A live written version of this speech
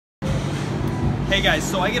Hey guys,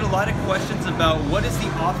 so I get a lot of questions about what is the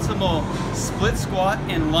optimal split squat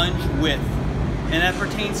and lunge width. And that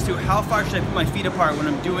pertains to how far should I put my feet apart when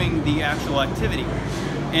I'm doing the actual activity.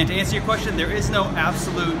 And to answer your question, there is no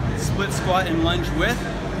absolute split squat and lunge width.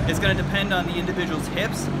 It's going to depend on the individual's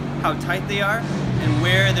hips, how tight they are, and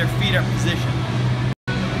where their feet are positioned.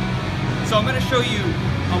 So I'm going to show you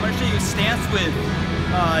a stance with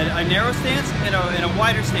a narrow stance and a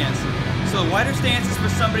wider stance. So the wider stance is for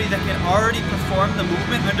somebody that can already perform the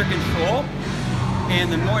movement under control, and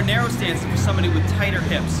the more narrow stance is for somebody with tighter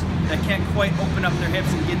hips that can't quite open up their hips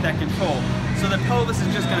and get that control. So the pelvis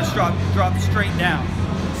is just going to drop straight down.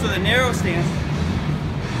 So the narrow stance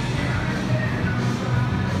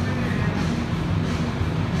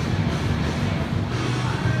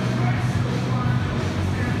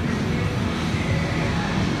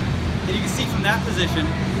and you can see from that position,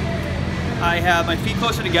 I have my feet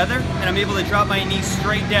closer together and I'm able to drop my knees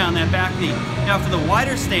straight down, that back knee. Now for the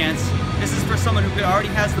wider stance, this is for someone who already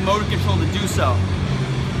has the motor control to do so.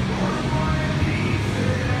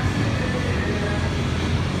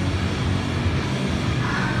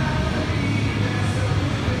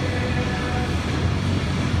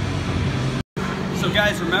 So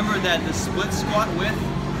guys, remember that the split squat width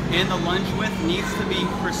and the lunge width needs to be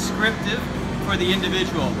prescriptive for the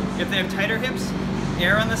individual. If they have tighter hips,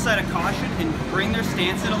 err on the side of caution and bring their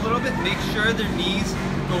stance in a little bit. Make sure their knees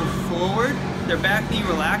go forward, their back knee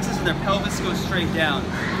relaxes, and their pelvis goes straight down.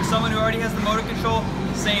 For someone who already has the motor control,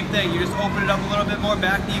 same thing. You just open it up a little bit more,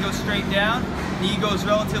 back knee goes straight down, knee goes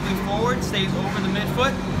relatively forward, stays over the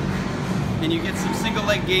midfoot, and you get some single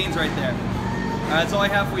leg gains right there. That's all I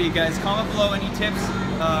have for you guys. Comment below any tips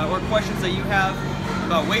or questions that you have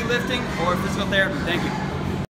about weightlifting or physical therapy. Thank you.